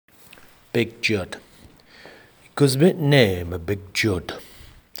Big Judd. It goes by the name of Big Judd.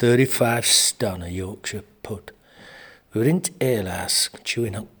 35 stone of Yorkshire pud. We were in t' alehouse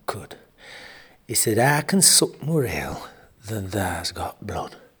chewing up cud. He said, I can suck more ale than thou's got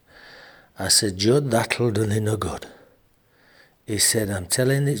blood. I said, Judd, that'll do thee no good. He said, I'm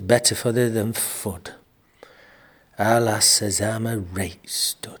telling it's better for thee than fud. Our lass says, I'm a rate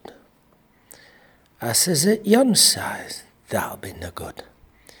stud. I says, at yon size, that'll be no good.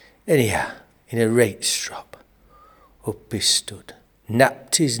 Anyhow, in a rate strop, up he stood,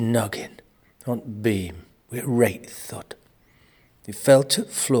 napped his noggin on t' beam with a rate thud. He fell to t'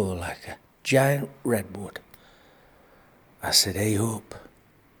 floor like a giant redwood. I said, hey up,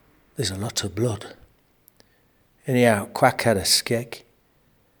 there's a lot of blood. Anyhow, Quack had a skeg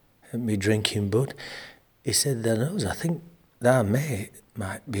at me drinking bud. He said, thou knows, I think thy mate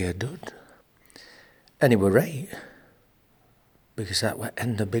might be a dud. And he were right, because that were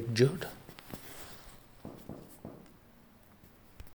end of Big Judd.